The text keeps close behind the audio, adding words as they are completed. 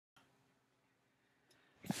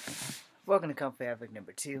Welcome to Comfy Havoc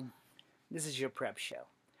number 2. This is your prep show.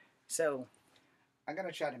 So, I'm going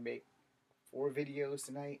to try to make 4 videos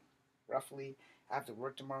tonight, roughly. I have to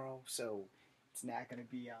work tomorrow, so it's not going to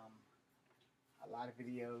be a lot of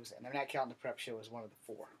videos. And I'm not counting the prep show as one of the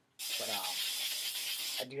 4. But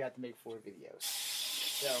I do have to make 4 videos.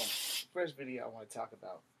 So, the first video I want to talk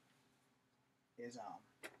about is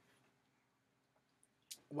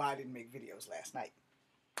why I didn't make videos last night.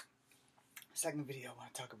 Second video I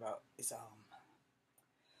want to talk about is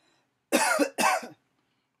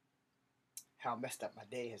how messed up my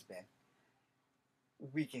day has been,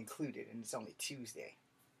 week included, and it's only Tuesday.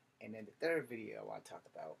 And then the third video I want to talk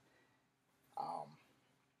about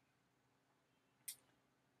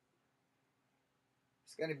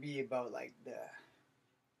it's going to be about like the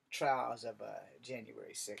trials of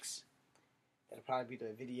January 6th. That'll probably be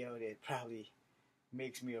the video that probably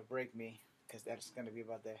makes me or break me, because that's going to be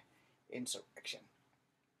about the insurrection.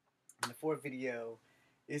 And the fourth video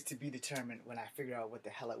is to be determined when I figure out what the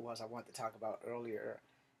hell it was I wanted to talk about earlier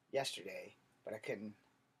yesterday, but I couldn't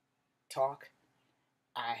talk.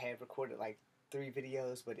 I had recorded like 3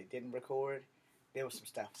 videos, but it didn't record. There was some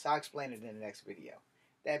stuff, so I'll explain it in the next video.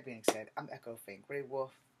 That being said, I'm Echo Fang Grey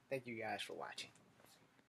Wolf. Thank you guys for watching.